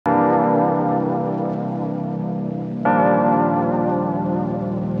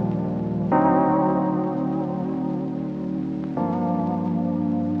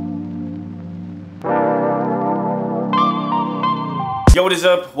Yo, what is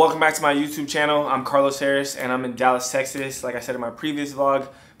up? Welcome back to my YouTube channel. I'm Carlos Harris and I'm in Dallas, Texas, like I said in my previous vlog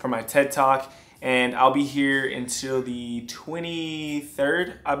for my TED Talk. And I'll be here until the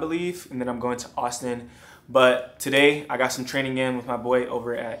 23rd, I believe, and then I'm going to Austin. But today I got some training in with my boy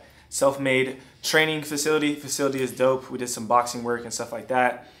over at Self-Made Training Facility. Facility is dope. We did some boxing work and stuff like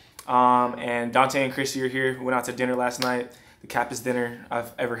that. And Dante and Christy are here. We went out to dinner last night. The cappest dinner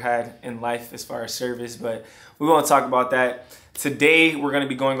I've ever had in life as far as service, but we won't talk about that. Today, we're gonna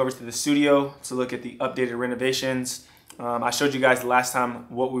be going over to the studio to look at the updated renovations. I showed you guys the last time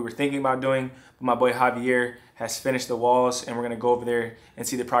what we were thinking about doing, but my boy Javier has finished the walls and we're gonna go over there and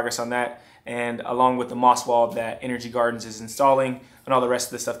see the progress on that. And along with the moss wall that Energy Gardens is installing and all the rest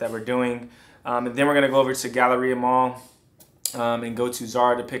of the stuff that we're doing. And then we're gonna go over to Galleria Mall and go to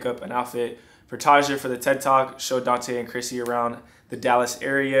Zara to pick up an outfit for Taja for the TED Talk, show Dante and Chrissy around the Dallas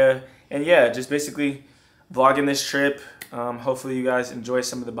area. And yeah, just basically vlogging this trip. Hopefully you guys enjoy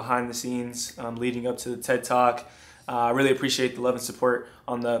some of the behind the scenes leading up to the TED Talk. I really appreciate the love and support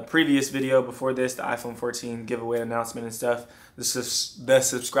on the previous video before this, the iPhone 14 giveaway announcement and stuff. The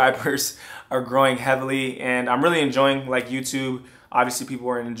subscribers are growing heavily and I'm really enjoying YouTube. Obviously people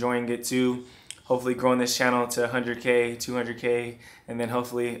are enjoying it too. Hopefully growing this channel to 100K, 200K, and then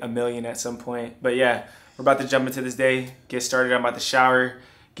hopefully 1 million at some point. But yeah, we're about to jump into this day, get started. I'm about to shower,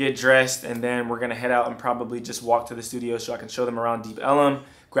 get dressed, and then we're gonna head out and probably just walk to the studio so I can show them around Deep Ellum,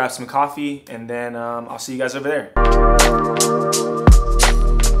 grab some coffee, and then I'll see you guys over there.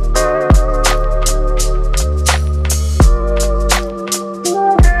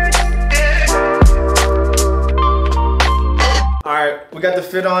 All right, we got the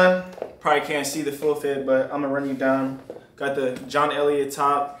fit on. Probably can't see the full fit, but I'm gonna run you down. Got the John Elliott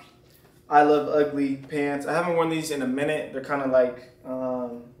top, I Love Ugly pants. I haven't worn these in a minute. They're kind of like,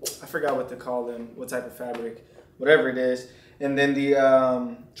 I forgot what to call them, what type of fabric, whatever it is. And then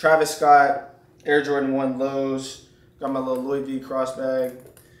the Travis Scott Air Jordan 1 lows. Got my little Louis V cross bag,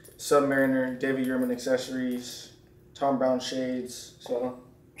 Submariner, David Yurman accessories, Tom Brown shades. So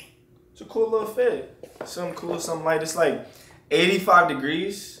it's a cool little fit. Something cool, something light. It's like 85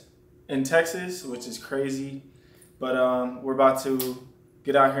 degrees in Texas, which is crazy. But we're about to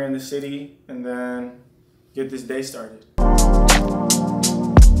get out here in the city and then get this day started.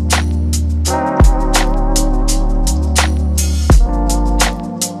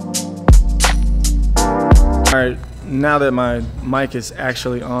 All right, now that my mic is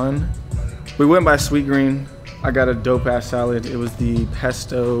actually on, we went by Sweetgreen. I got a dope ass salad. It was the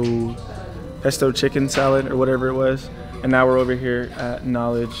pesto chicken salad or whatever it was. And now we're over here at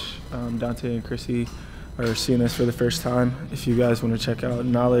Knowledge. Dante and Chrissy are seeing this for the first time. If you guys want to check out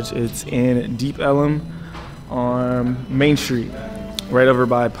Knowledge, it's in Deep Ellum on Main Street, right over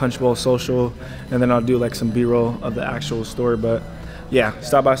by Punch Bowl Social. And then I'll do like some B-roll of the actual store. But yeah,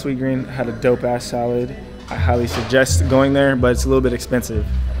 stop by Sweetgreen, had a dope ass salad. I highly suggest going there, but it's a little bit expensive.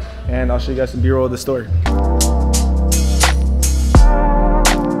 And I'll show you guys some B-roll of the store.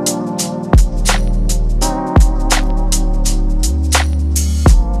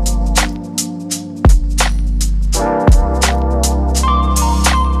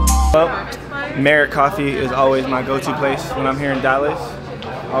 Merit Coffee is always my go-to place when I'm here in Dallas.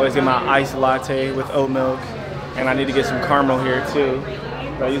 I always get my iced latte with oat milk, and I need to get some caramel here too.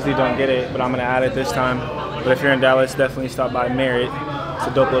 But I usually don't get it, but I'm gonna add it this time. But if you're in Dallas, definitely stop by Merit. It's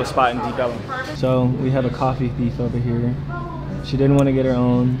a dope little spot in Deep Ellum. So we have a coffee thief over here. She didn't want to get her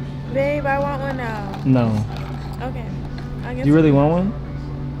own. Babe, I want one now. No. Okay. I guess Do you really want one?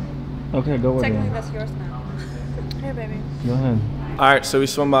 Okay, go with it. Technically, that's yours now. Here, baby. Go ahead. All right, so we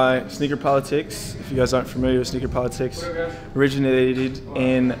swung by Sneaker Politics. If you guys aren't familiar with Sneaker Politics, originated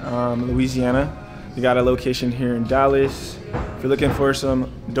in Louisiana. We got a location here in Dallas. If you're looking for some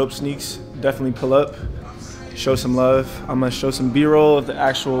dope sneaks, definitely pull up, show some love. I'm gonna show some B-roll of the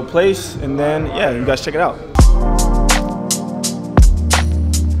actual place, and then yeah, you guys check it out.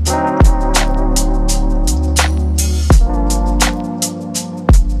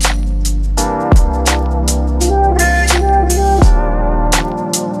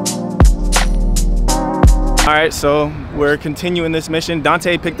 All right, so we're continuing this mission.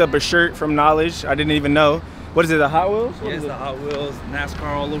 Dante picked up a shirt from Knowledge. I didn't even know. What is it, the Hot Wheels? Yeah, it's the Hot Wheels, NASCAR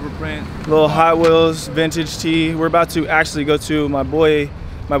all over print. Little Hot Wheels vintage tee. We're about to actually go to my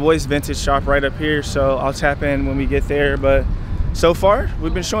boy's vintage shop right up here, so I'll tap in when we get there. But so far,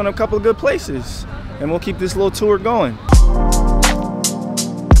 we've been showing a couple of good places, and we'll keep this little tour going.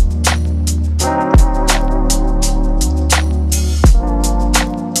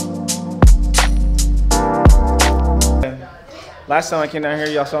 Last time I came down here,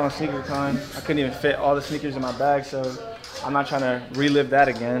 y'all saw on SneakerCon, I couldn't even fit all the sneakers in my bag, so I'm not trying to relive that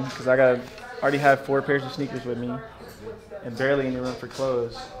again because already have 4 pairs of sneakers with me and barely any room for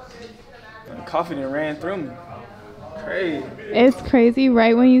clothes. And coffee done ran through me. Crazy. It's crazy.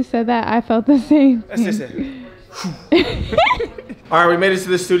 Right when you said that, I felt the same. That's just it. All right, we made it to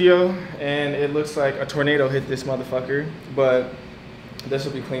the studio, and it looks like a tornado hit this motherfucker, but this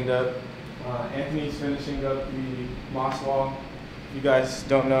will be cleaned up. Anthony's finishing up the moss wall. If you guys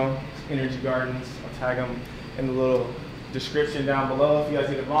don't know, it's Energy Gardens. I'll tag them in the little description down below. If you guys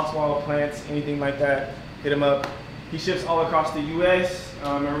need a moss wall, plants, anything like that, hit him up. He ships all across the U.S.,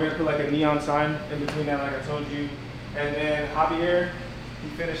 and we're gonna put like a neon sign in between that, like I told you. And then Javier, he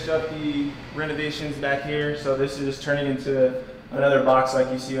finished up the renovations back here, so this is turning into another box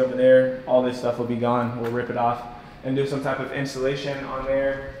like you see over there. All this stuff will be gone. We'll rip it off and do some type of installation on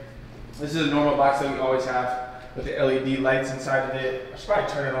there. This is a normal box that we always have with the LED lights inside of it. I should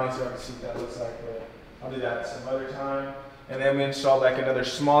probably turn it on so I can see what that looks like, but I'll do that some other time. And then we installed like another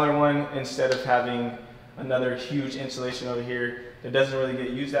smaller one instead of having another huge installation over here that doesn't really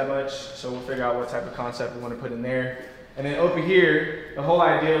get used that much. So we'll figure out what type of concept we want to put in there. And then over here, the whole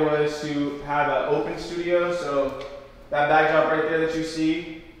idea was to have an open studio. So that backdrop right there that you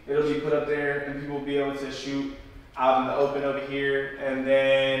see, it'll be put up there and people will be able to shoot out in the open over here. And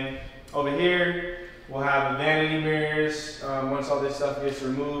then over here, we'll have the vanity mirrors. Once all this stuff gets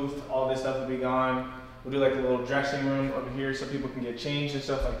removed, all this stuff will be gone. We'll do like a little dressing room over here so people can get changed and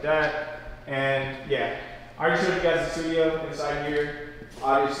stuff like that. And yeah, I already showed you guys the studio inside here.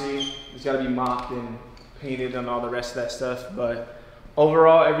 Obviously, it's gotta be mopped and painted and all the rest of that stuff. But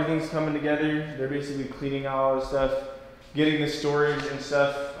overall, everything's coming together. They're basically cleaning out all the stuff, getting the storage and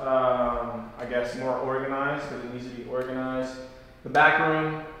stuff, I guess, more organized because it needs to be organized. The back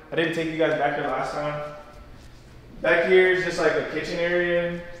room, I didn't take you guys back here last time. Back here is just like a kitchen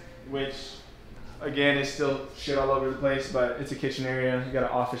area, which again is still shit all over the place, but it's a kitchen area. You got an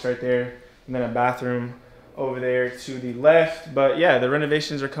office right there, and then a bathroom over there to the left. But yeah, the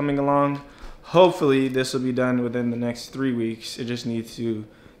renovations are coming along. Hopefully this will be done within the next 3 weeks. It just needs to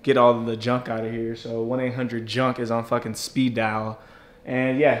get all of the junk out of here. So 1-800-JUNK is on fucking speed dial.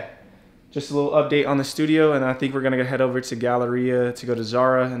 And yeah, just a little update on the studio, and I think we're gonna head over to Galleria to go to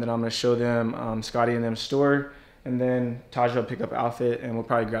Zara, and then I'm gonna show them Scotty and them store, and then Taj will pick up an outfit, and we'll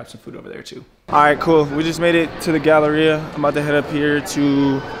probably grab some food over there too. All right, cool. We just made it to the Galleria. I'm about to head up here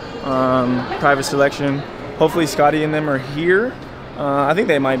to private selection. Hopefully Scotty and them are here. I think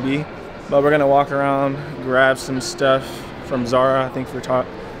they might be, but we're gonna walk around, grab some stuff from Zara, I think for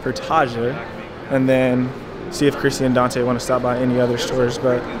Taja, and then see if Chrissy and Dante want to stop by any other stores,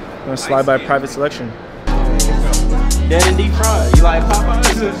 but I'm gonna slide by private selection. Dead and deep fried. You like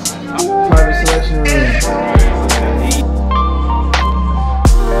Popeyes? Private selection room.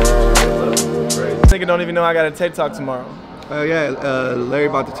 Nigga don't even know I got a TED Talk tomorrow. Oh yeah, Larry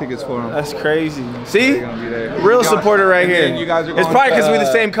bought the tickets for him. That's crazy. See? They're gonna be there. Real supporter right here. You guys are going it's probably because we're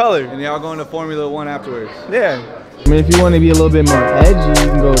the same color. And y'all going to Formula 1 afterwards. Yeah. I mean, if you want to be a little bit more edgy, you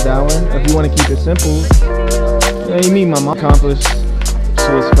can go that one. If you want to keep it simple, you know, you meet my mom. Accomplished. She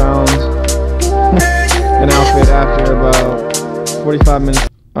has found an outfit after about 45 minutes.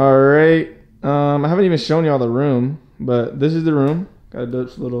 All right. I haven't even shown y'all the room, but this is the room. Got a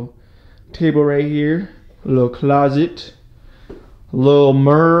dope little table right here, a little closet, a little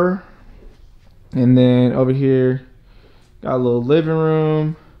mirror, and then over here got a little living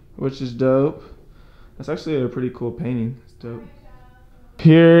room, which is dope. That's actually a pretty cool painting. It's dope.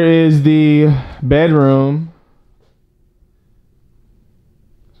 Here is the bedroom.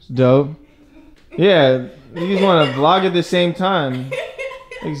 It's dope. Yeah, you just want to vlog at the same time.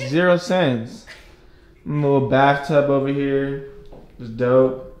 Makes 0 sense. A little bathtub over here. It's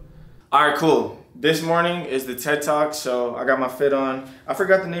dope. All right, cool. This morning is the TED Talk, so I got my fit on. I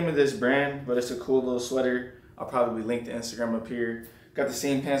forgot the name of this brand, but it's a cool little sweater. I'll probably link the Instagram up here. Got the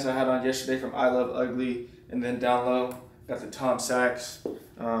same pants I had on yesterday from I Love Ugly, and then down low, got the Tom Sachs,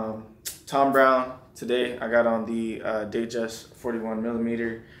 Tom Brown. Today I got on the Datejust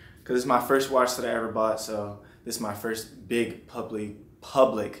 41mm, because it's my first watch that I ever bought, so this is my first big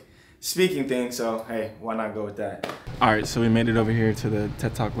public speaking thing, so hey, why not go with that? All right, so we made it over here to the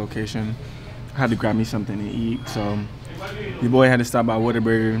TED Talk location. I had to grab me something to eat, so your boy had to stop by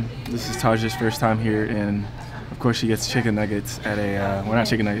Whataburger. This is Taj's first time here, and of course she gets chicken nuggets at a, well, not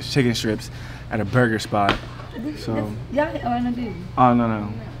chicken nuggets, chicken strips at a burger spot. So, oh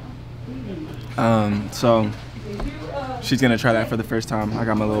no. So she's gonna try that for the first time. I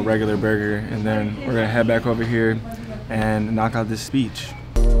got my little regular burger, and then we're gonna head back over here and knock out this speech.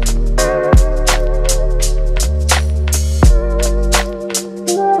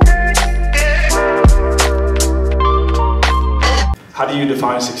 How do you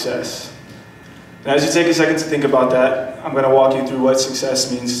define success? And as you take a second to think about that, I'm going to walk you through what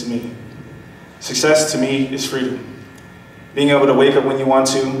success means to me. Success to me is freedom. Being able to wake up when you want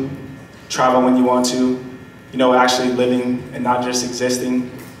to, travel when you want to, actually living and not just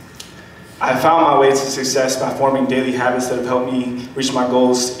existing. I have found my way to success by forming daily habits that have helped me reach my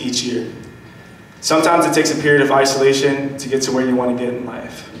goals each year. Sometimes it takes a period of isolation to get to where you want to get in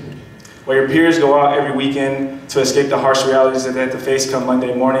life. While your peers go out every weekend to escape the harsh realities that they have to face come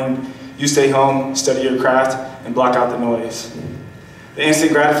Monday morning, you stay home, study your craft, and block out the noise. The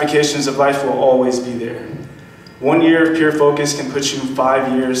instant gratifications of life will always be there. 1 year of pure focus can put you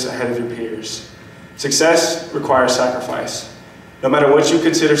 5 years ahead of your peers. Success requires sacrifice. No matter what you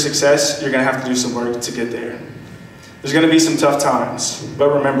consider success, you're going to have to do some work to get there. There's going to be some tough times, but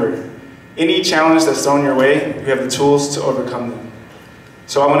remember, any challenge that's thrown your way, you have the tools to overcome them.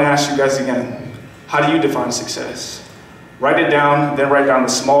 So I want to ask you guys again, how do you define success? Write it down, then write down the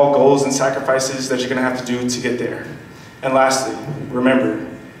small goals and sacrifices that you're going to have to do to get there. And lastly, remember,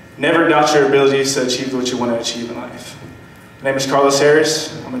 never doubt your abilities to achieve what you want to achieve in life. My name is Carlos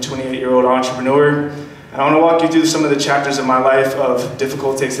Harris. I'm a 28-year-old entrepreneur. And I want to walk you through some of the chapters of my life of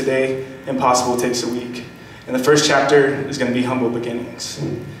difficult takes a day, impossible takes a week. And the first chapter is going to be humble beginnings.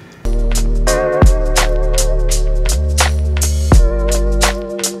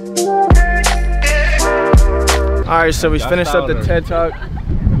 All right, so we finished up the TED Talk.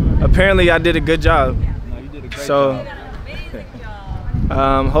 Apparently I did a good job. So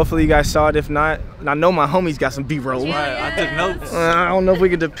hopefully you guys saw it. If not, I know my homie's got some B-roll. I took notes. I don't know if we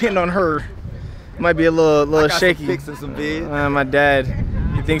can depend on her. Might be a little shaky. Fixing some vids. My dad,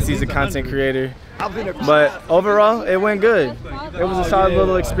 he thinks he's a content creator. But overall, it went good. It was a solid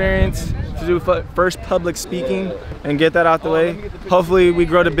little experience to do first public speaking and get that out the way. Hopefully we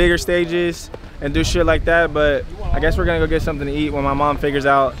grow to bigger stages and do shit like that, but I guess we're gonna go get something to eat when my mom figures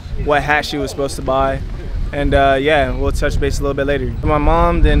out what hat she was supposed to buy. And yeah, we'll touch base a little bit later. My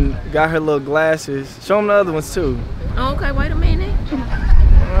mom then got her little glasses. Show them the other ones too. Okay, wait a minute.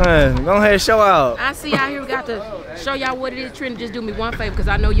 Go ahead, show out. I see y'all here. We got to show y'all what it is. Trin, just do me one favor because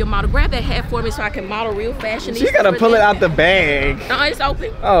I know you're a model. Grab that hat for me so I can model real fashion. She gotta pull it out the bag. No, it's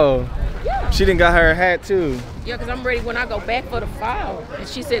open. Oh. Yeah. She done got her hat too. Yeah, because I'm ready when I go back for the file. And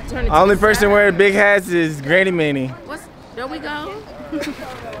she said turn it to Only the person side. wearing big hats is Granny Manny. There we go.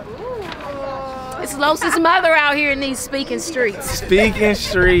 It's Los's mother out here in these speaking streets. Speaking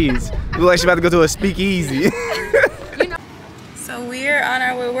streets. Look like she about to go to a speakeasy. So we're on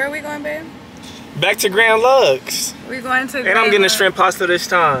our way. Where are we going, babe? Back to Grand Lux. We're going to. And I'm getting a shrimp pasta this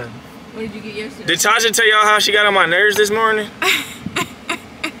time. What did you get yesterday? Did Tasha tell y'all how she got on my nerves this morning?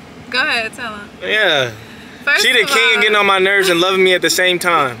 Go ahead, tell them. Yeah. First She the of king all- of getting on my nerves and loving me at the same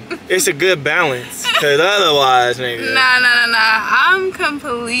time. It's a good balance. Cause otherwise, nigga. Nah. I'm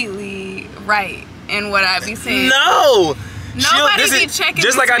completely right in what I be saying. No! Nobody be checking just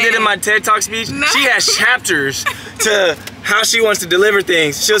this like I did in man. my TED Talk speech, No. she has chapters to how she wants to deliver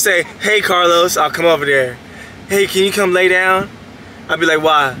things. She'll say, hey Carlos, I'll come over there. Hey, can you come lay down? I'll be like,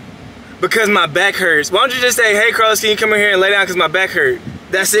 why? Because my back hurts. Why don't you just say, hey Carlos, can you come in here and lay down because my back hurt?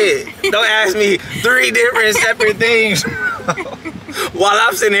 That's it. Don't ask me 3 different separate things while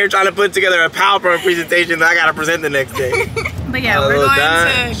I'm sitting here trying to put together a PowerPoint presentation that I gotta present the next day. But yeah, Oh, we're going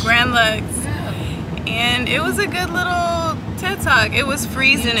gosh. to Grand Lux, and it was a good little TED Talk. It was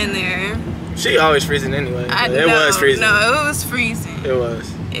freezing in there. She always freezing anyway. It was freezing. No, it was freezing. It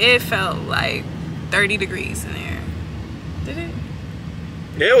was. It felt like 30 degrees in there. Did it?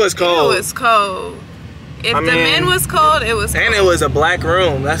 It was cold. It was cold. If I the mean, men was cold, it was cold. And it was a black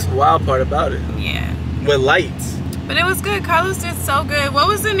room. That's the wild part about it. Yeah. With lights. But it was good. Carlos did so good. What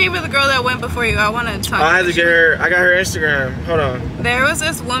was the name of the girl that went before you? I want to talk. I had to get her. I got her Instagram. Hold on. There was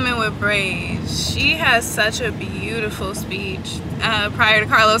this woman with braids. She has such a beautiful speech. Prior to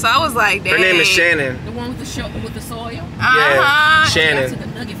Carlos, I was like, dang. Her name is Shannon. The one with the soil? Yeah, Shannon. I took a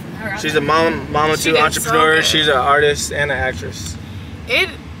nugget from her. She's a mama She too, did so entrepreneur. good. She's an artist and an actress.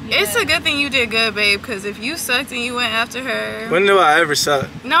 It's a good thing you did good, babe, because if you sucked and you went after her. When do I ever suck?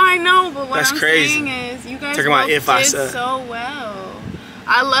 No, I know, but what That's I'm crazy. saying is you guys Talking about both if I did suck. so well.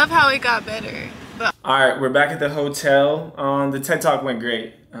 I love how it got better. But All right, we're back at the hotel. The TED Talk went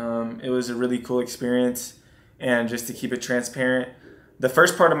great. It was a really cool experience. And just to keep it transparent, the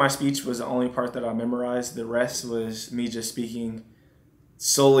first part of my speech was the only part that I memorized. The rest was me just speaking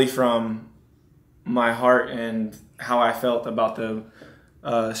solely from my heart and how I felt about the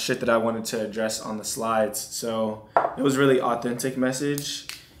shit that I wanted to address on the slides. So it was really authentic message.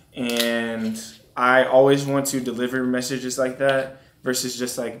 And I always want to deliver messages like that versus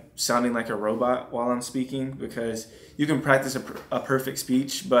just like sounding like a robot while I'm speaking, because you can practice a perfect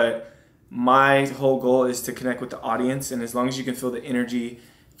speech, but my whole goal is to connect with the audience, and as long as you can feel the energy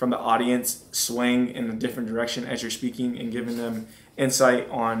from the audience swing in a different direction as you're speaking and giving them insight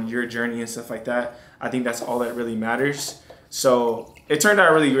on your journey and stuff like that, I think that's all that really matters. So it turned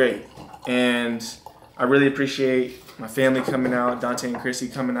out really great, and I really appreciate my family coming out, Dante and Chrissy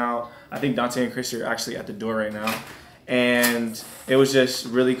coming out. I think Dante and Chrissy are actually at the door right now. And it was just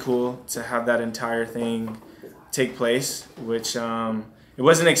really cool to have that entire thing take place, which it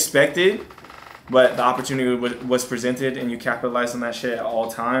wasn't expected, but the opportunity was presented, and you capitalized on that shit at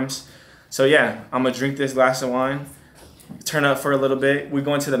all times. So yeah, I'm gonna drink this glass of wine, turn up for a little bit. We're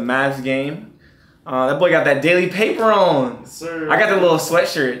going to the Mavs game. That boy got that daily paper on. Sir. I got the little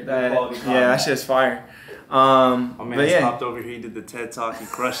sweatshirt. That shit's fire. My man but yeah. hopped over here, he did the TED Talk, he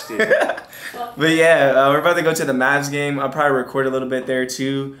crushed it. But yeah, we're about to go to the Mavs game. I'll probably record a little bit there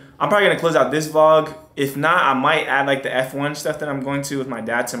too. I'm probably gonna close out this vlog. If not, I might add like the F1 stuff that I'm going to with my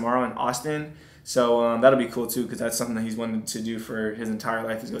dad tomorrow in Austin. So that'll be cool too, because that's something that he's wanted to do for his entire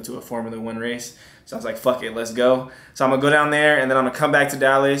life, is go to a Formula 1 race. So I was like, fuck it, let's go. So I'm gonna go down there, and then I'm gonna come back to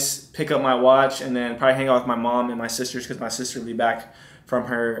Dallas, pick up my watch, and then probably hang out with my mom and my sisters, because my sister will be back from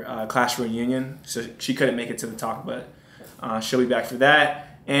her class reunion. So she couldn't make it to the talk, but she'll be back for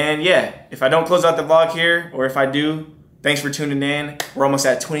that. And yeah, if I don't close out the vlog here, or if I do, thanks for tuning in. We're almost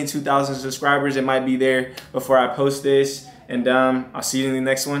at 22,000 subscribers. It might be there before I post this. And I'll see you in the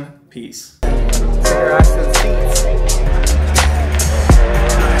next one. Peace.